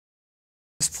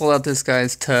Just pulled out this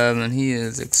guy's tub, and he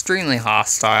is extremely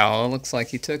hostile. It looks like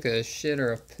he took a shit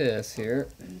or a piss here.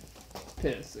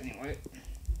 Piss, anyway.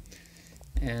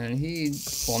 And he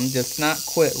will just not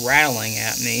quit rattling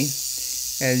at me.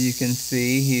 As you can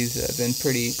see, he's been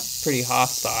pretty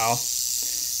hostile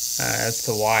as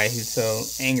to why he's so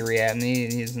angry at me.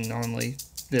 He's normally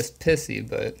this pissy,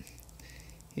 but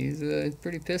he's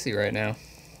pretty pissy right now.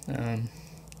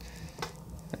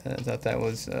 I thought that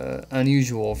was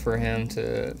unusual for him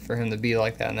to be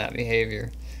like that in that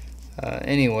behavior.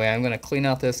 Anyway, I'm gonna clean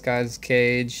out this guy's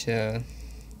cage, get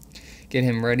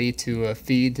him ready to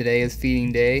feed. Today is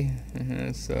feeding day,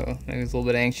 so maybe he's a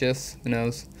little bit anxious. Who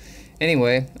knows?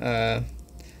 Anyway,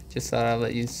 just thought I'd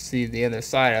let you see the other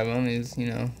side of him. Is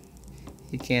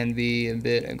he can be a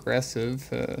bit aggressive.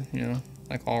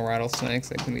 Like all rattlesnakes,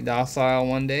 they can be docile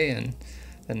one day and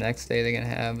the next day they're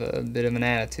gonna have a bit of an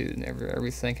attitude, and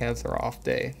every snake has their off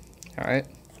day. Alright,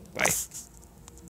 bye.